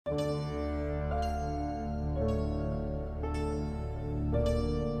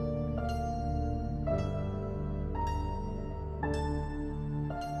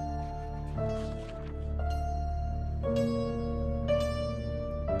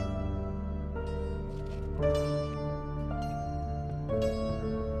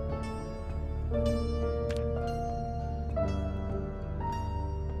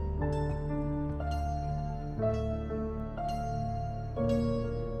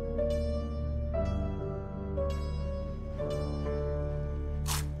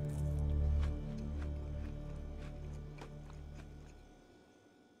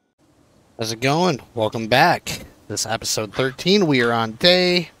How's it going? Welcome back. This is episode 13. We are on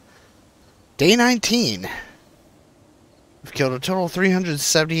day 19. We've killed a total of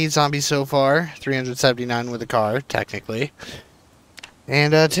 378 zombies so far. 379 with a car, technically.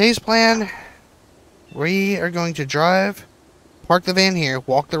 And today's plan, we are going to drive, park the van here,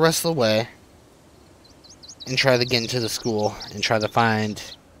 walk the rest of the way, and try to get into the school and try to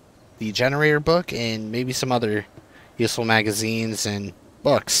find the generator book and maybe some other useful magazines and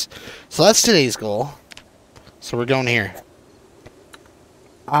books. So that's today's goal. So we're going here.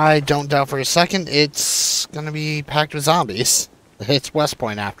 I don't doubt for a second it's going to be packed with zombies. It's West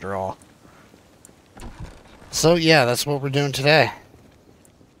Point after all. So yeah, that's what we're doing today.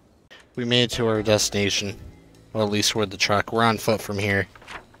 We made it to our destination. Well, at least we're the truck. We're on foot from here.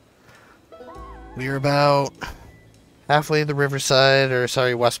 We're about halfway to the Riverside, or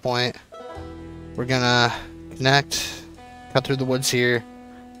sorry, West Point. We're gonna connect, cut through the woods here,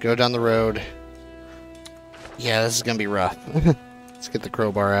 go down the road. Yeah, this is gonna be rough. Let's get the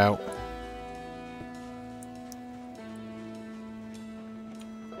crowbar out.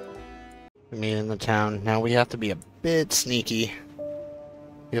 We made it in the town. Now we have to be a bit sneaky.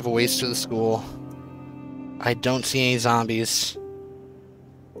 We have a ways to the school. I don't see any zombies,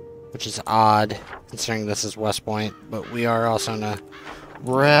 which is odd considering this is West Point, but we are also in a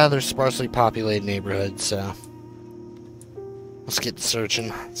rather sparsely populated neighborhood, so let's get searching.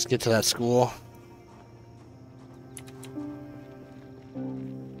 Let's get to that school.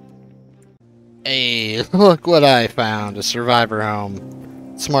 Hey, look what I found. A survivor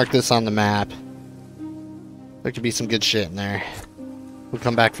home. Let's mark this on the map. There could be some good shit in there. We'll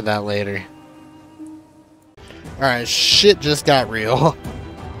come back for that later. Alright, shit just got real.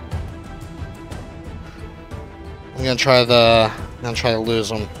 I'm gonna try to lose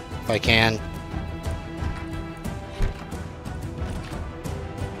them if I can.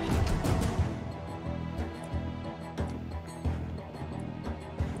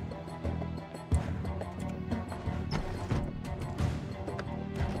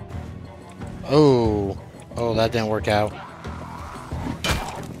 Oh, that didn't work out.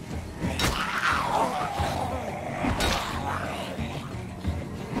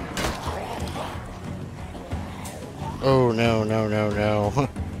 Oh, no.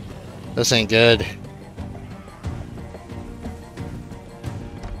 This ain't good.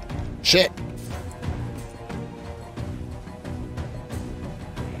 Shit.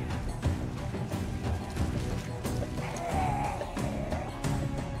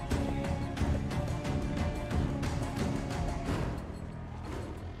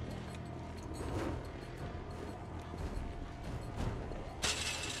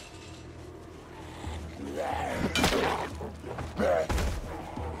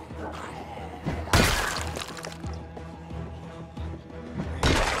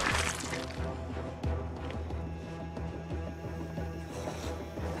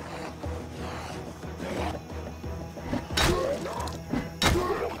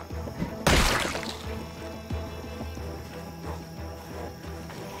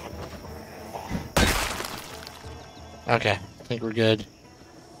 Okay, I think we're good.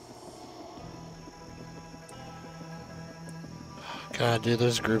 God, dude,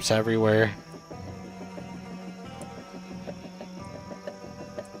 there's groups everywhere.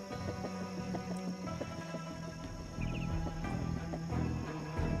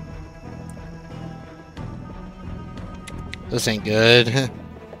 This ain't good.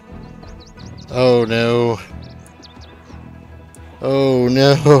 Oh no. Oh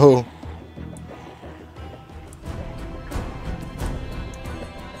no.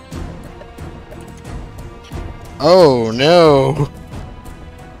 Oh no.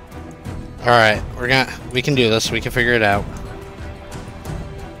 Alright, we can do this, we can figure it out.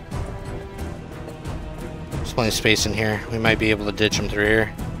 There's plenty of space in here. We might be able to ditch them through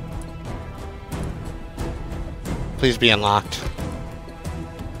here. Please be unlocked.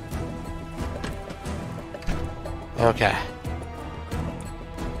 Okay.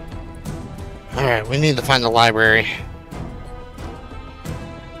 Alright, we need to find the library.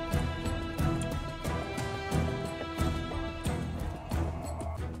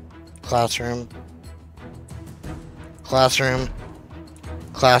 Classroom. Classroom.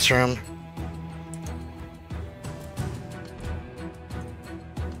 Classroom.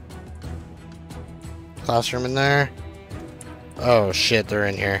 Classroom in there. Oh shit, they're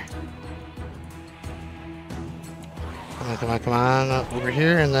in here. Come on, over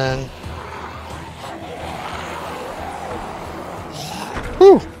here and then.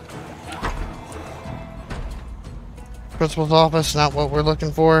 Whew! Principal's office, not what we're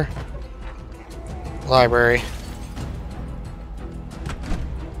looking for. Library.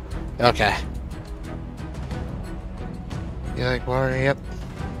 Okay. You like water? Yep.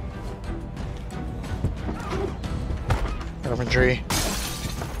 Infantry.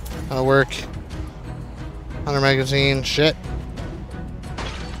 That'll work. Hunter magazine. Shit.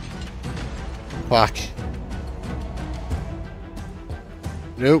 Fuck.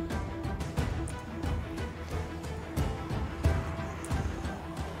 Nope.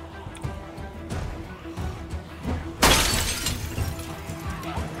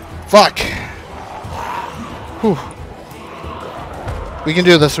 Fuck. Whew. We can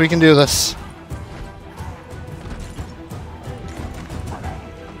do this. We can do this.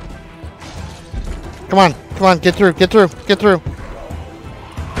 Come on. Come on. Get through. Get through. Get through.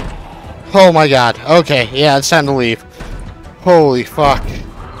 Oh my god. Okay. Yeah, it's time to leave. Holy fuck.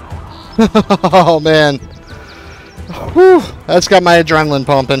 Oh man. Whew. That's got my adrenaline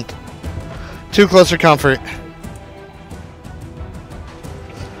pumping. Too close for comfort.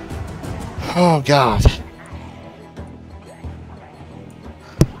 Oh god.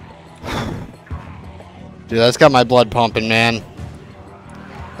 Dude, that's got my blood pumping, man.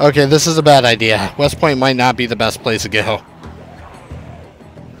 Okay, this is a bad idea. West Point might not be the best place to go.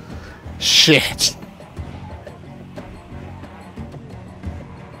 Shit.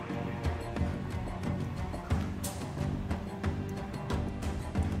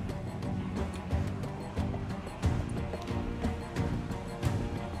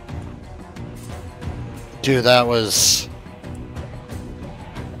 Dude, that was...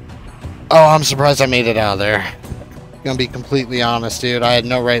 Oh, I'm surprised I made it out of there. Gonna be completely honest, dude. I had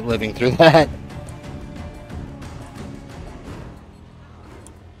no right living through that.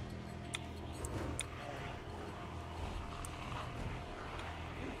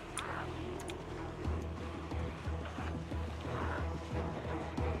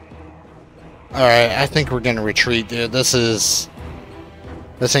 Alright, I think we're gonna retreat, dude. This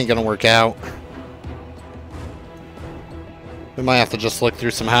ain't gonna work out. We might have to just look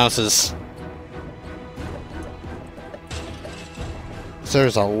through some houses.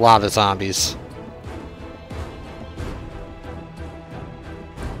 There's a lot of zombies.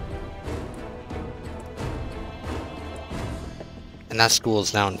 And that school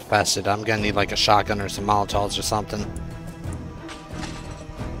is now infested. I'm gonna need like a shotgun or some Molotovs or something.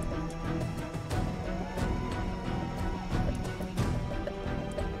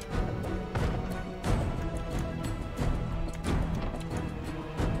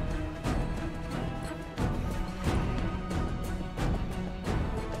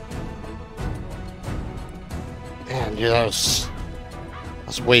 Man, dude, that was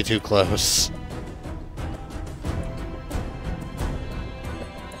way too close.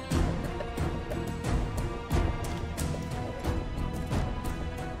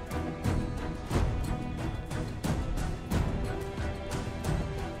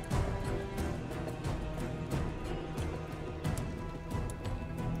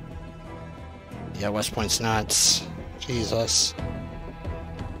 Yeah, West Point's nuts. Jesus.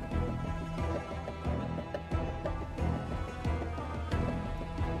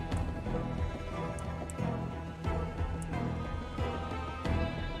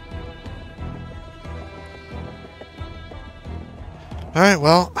 Alright,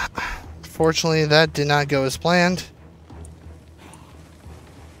 well, fortunately that did not go as planned.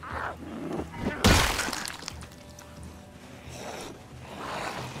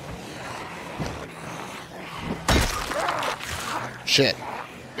 Shit.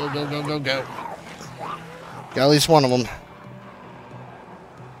 Go, go, go, go, go. Got at least one of them.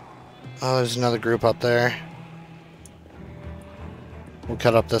 Oh, there's another group up there. We'll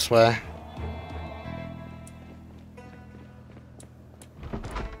cut up this way.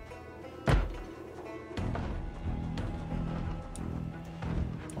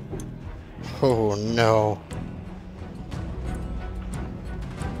 Oh no.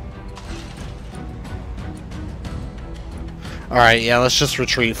 Alright, yeah, let's just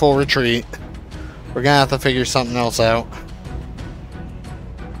retreat. Full retreat. We're gonna have to figure something else out.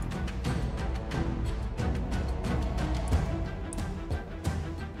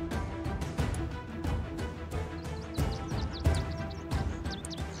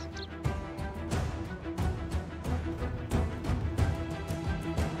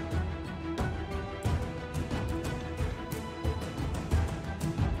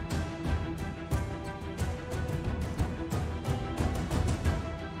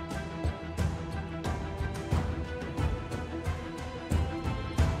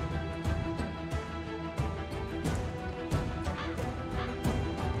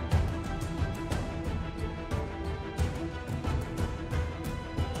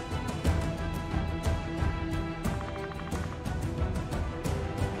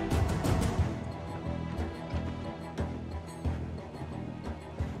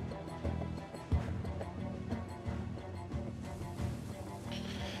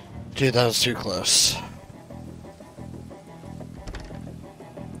 Dude, that was too close.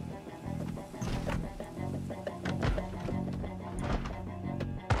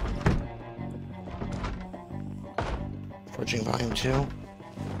 Forging volume 2.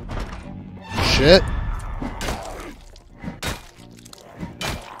 Shit.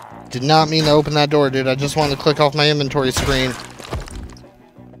 Did not mean to open that door, dude. I just wanted to click off my inventory screen.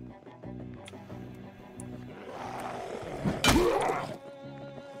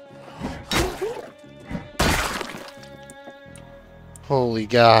 Holy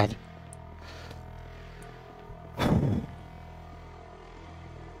God.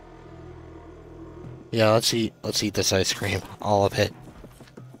 Yeah, let's eat this ice cream. All of it.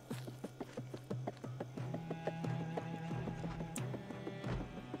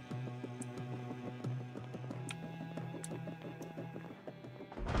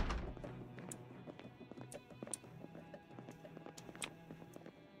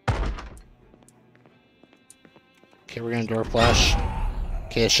 Okay, we're gonna door flash.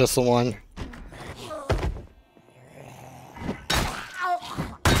 Okay, it's just the one.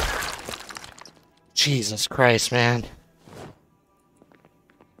 Jesus Christ, man.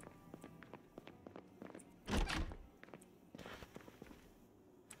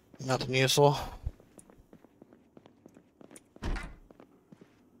 Nothing useful.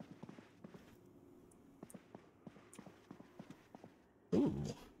 Ooh.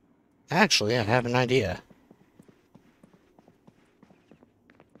 Actually, I have an idea.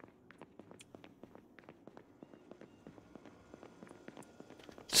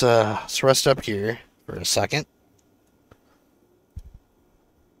 Let's rest up here for a second.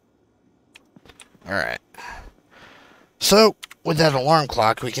 Alright. So, with that alarm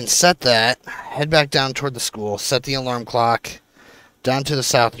clock, we can set that, head back down toward the school, set the alarm clock down to the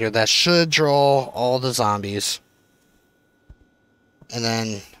south here. That should draw all the zombies. And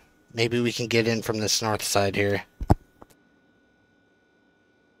then maybe we can get in from this north side here.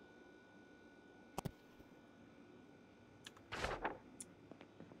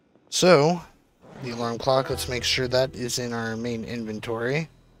 So, the alarm clock, let's make sure that is in our main inventory.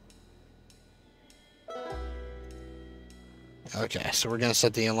 Okay, so we're going to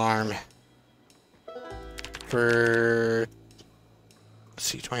set the alarm for, let's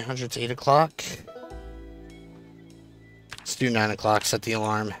see, 2000's 8 o'clock. Let's do 9 o'clock, set the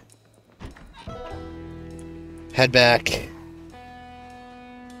alarm. Head back.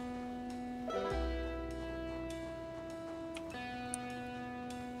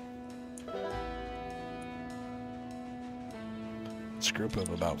 It's a group of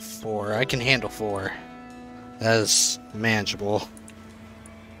about 4. I can handle 4. That is manageable.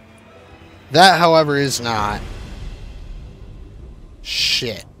 That, however, is not.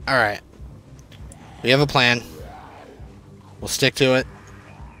 Shit. Alright. We have a plan. We'll stick to it.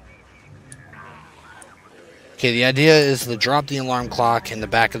 Okay, the idea is to drop the alarm clock in the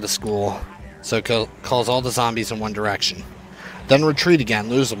back of the school so it calls all the zombies in one direction. Then retreat again,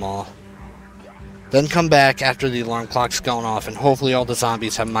 lose them all. Then come back after the alarm clock's gone off and hopefully all the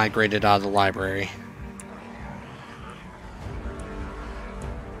zombies have migrated out of the library.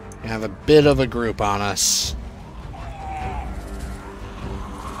 We have a bit of a group on us.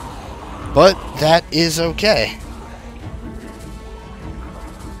 But that is okay.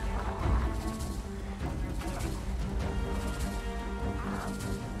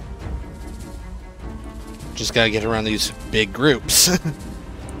 Just gotta get around these big groups.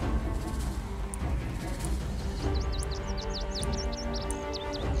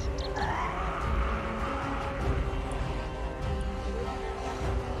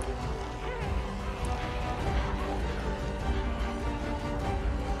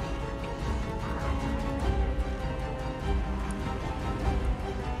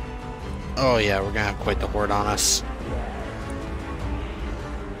 Oh yeah, we're gonna have quite the horde on us.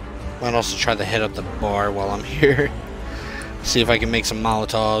 Might also try to hit up the bar while I'm here. See if I can make some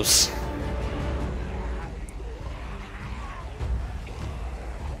Molotovs.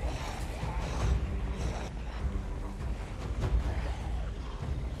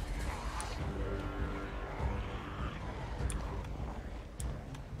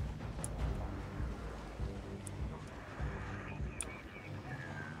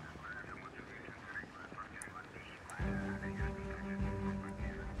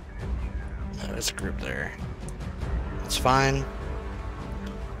 There's a group there. It's fine.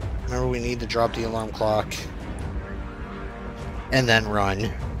 Remember, we need to drop the alarm clock. And then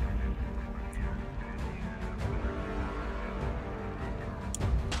run.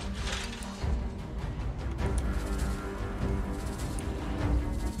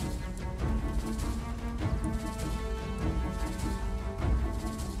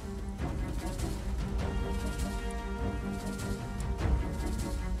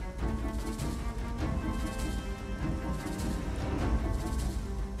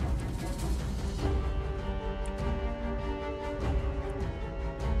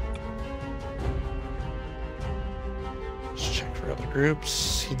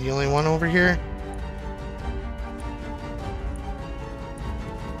 groups. He the only one over here?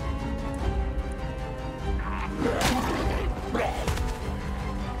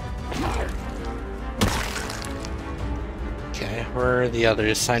 Okay, where are the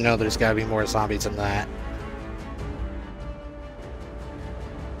others? I know there's gotta be more zombies than that.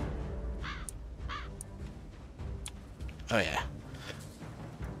 Oh yeah.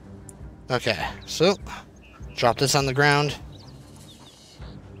 Okay, so drop this on the ground.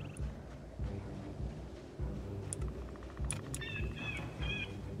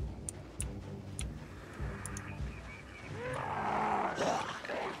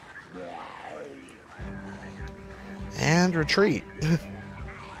 And retreat.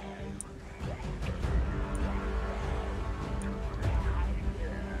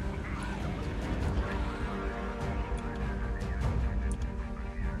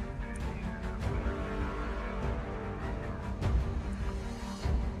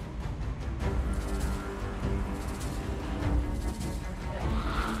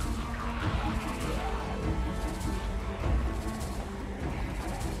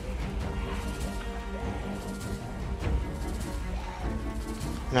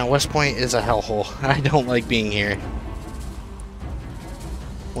 Now, West Point is a hellhole. I don't like being here.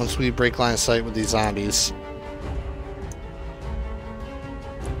 Once we break line of sight with these zombies.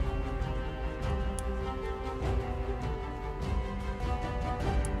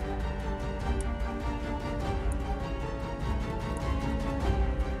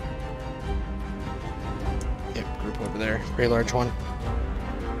 Yep, group over there. Very large one.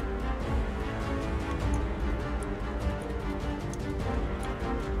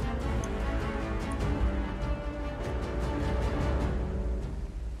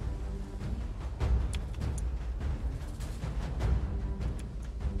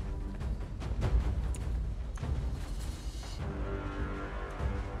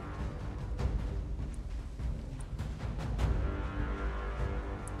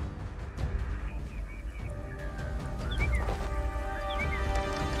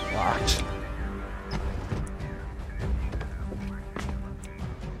 Locked.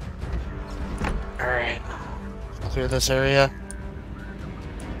 Alright. Clear this area.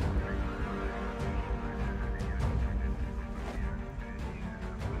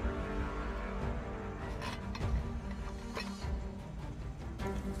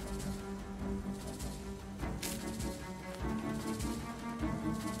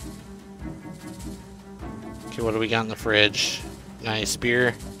 Okay, what do we got in the fridge? Nice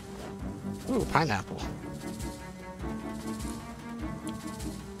beer. Ooh, pineapple.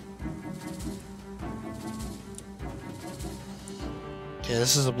 Okay,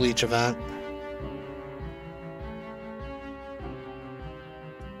 this is a bleach event.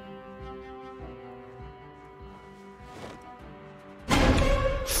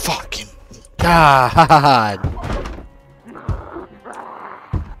 Fucking God.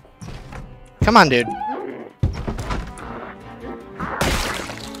 Come on, dude.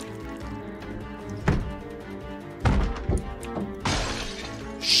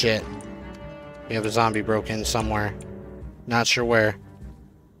 Shit. We have a zombie broke in somewhere. Not sure where.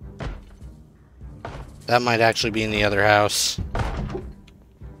 That might actually be in the other house.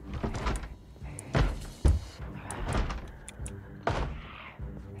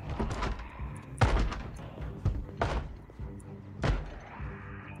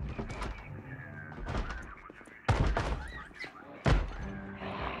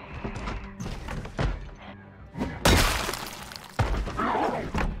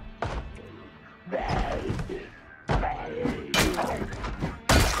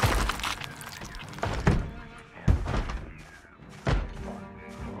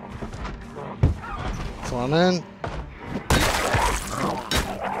 Come on in.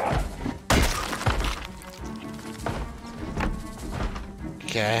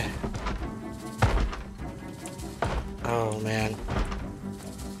 Okay. Oh man.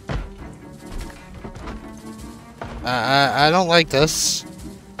 I don't like this.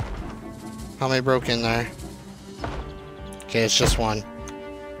 How many broke in there? Okay, it's just one.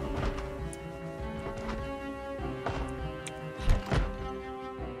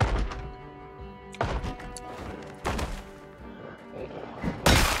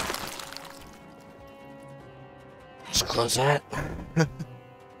 Just close that.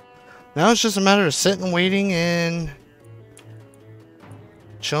 Now it's just a matter of sitting, waiting, and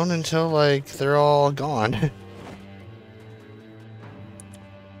chilling until, like, they're all gone.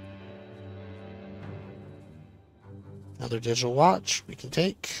 Another digital watch we can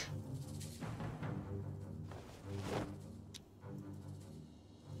take.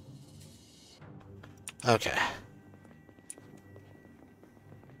 Okay.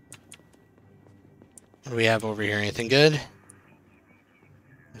 What do we have over here? Anything good?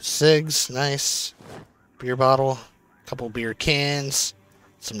 Cigs, nice. Beer bottle, a couple beer cans,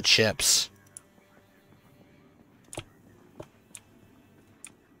 some chips.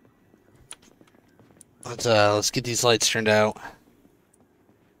 Let's get these lights turned out.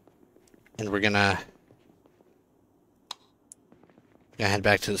 And we're gonna head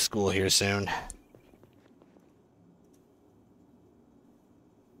back to the school here soon.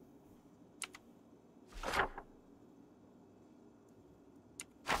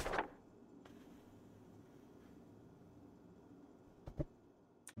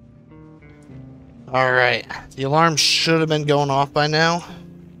 Alright, the alarm should have been going off by now.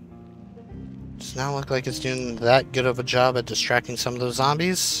 Does not look like it's doing that good of a job at distracting some of those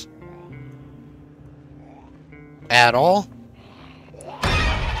zombies. At all.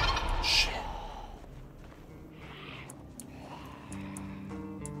 Shit.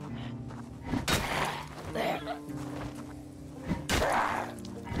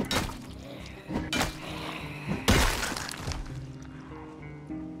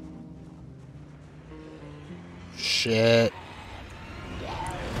 Shit.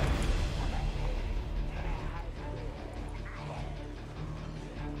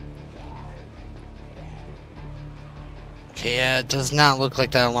 Okay, yeah, it does not look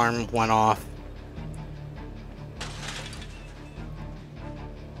like that alarm went off.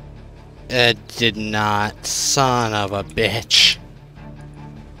 It did not. Son of a bitch.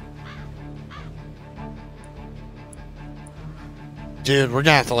 Dude, we're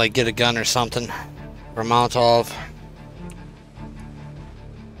gonna have to, like, get a gun or something. Or a Molotov.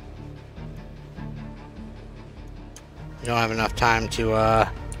 We don't have enough time to,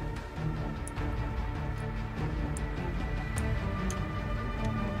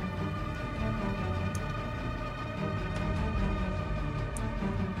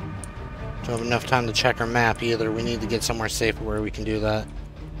 don't have enough time to check our map either. We need to get somewhere safer where we can do that.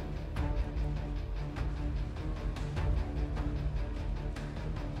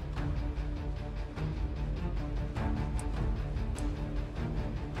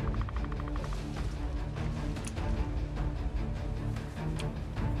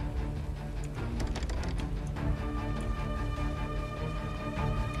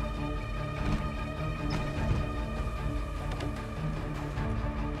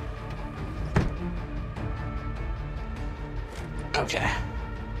 Okay.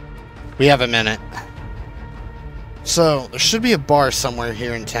 We have a minute. So, there should be a bar somewhere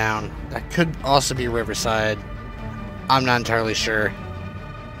here in town. That could also be Riverside. I'm not entirely sure.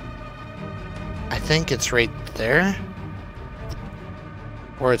 I think it's right there.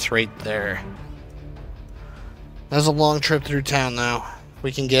 Or it's right there. That was a long trip through town, though.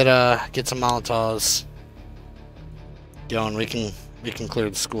 We can get some Molotovs going. We can clear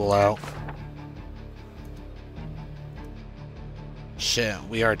the school out. Shit,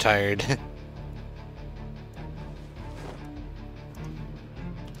 we are tired.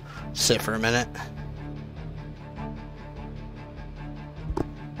 Sit for a minute.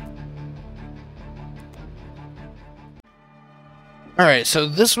 Alright, so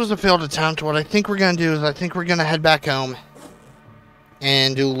this was a failed attempt. What I think we're going to do is I think we're going to head back home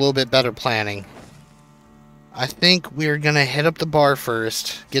and do a little bit better planning. I think we're going to hit up the bar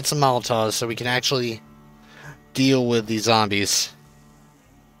first, get some Molotovs so we can actually deal with these zombies.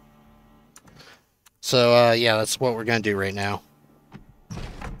 So, yeah, that's what we're going to do right now.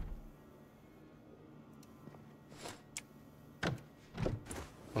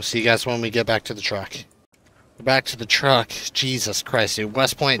 We'll see you guys when we get back to the truck. We're back to the truck. Jesus Christ, dude.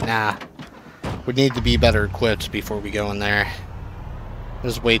 West Point, nah. We need to be better equipped before we go in there.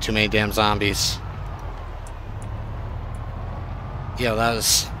 There's way too many damn zombies. Yeah,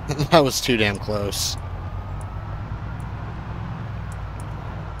 that was too damn close.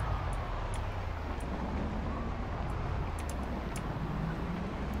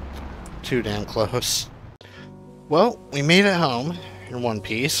 Too damn close. Well, we made it home in one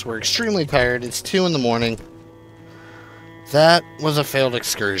piece. We're extremely tired. It's 2 in the morning. That was a failed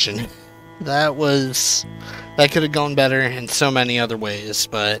excursion. That could have gone better in so many other ways,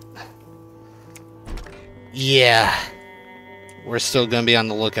 but yeah, we're still going to be on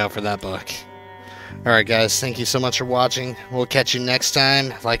the lookout for that book. Alright guys, thank you so much for watching. We'll catch you next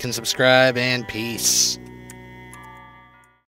time. Like and subscribe, and peace.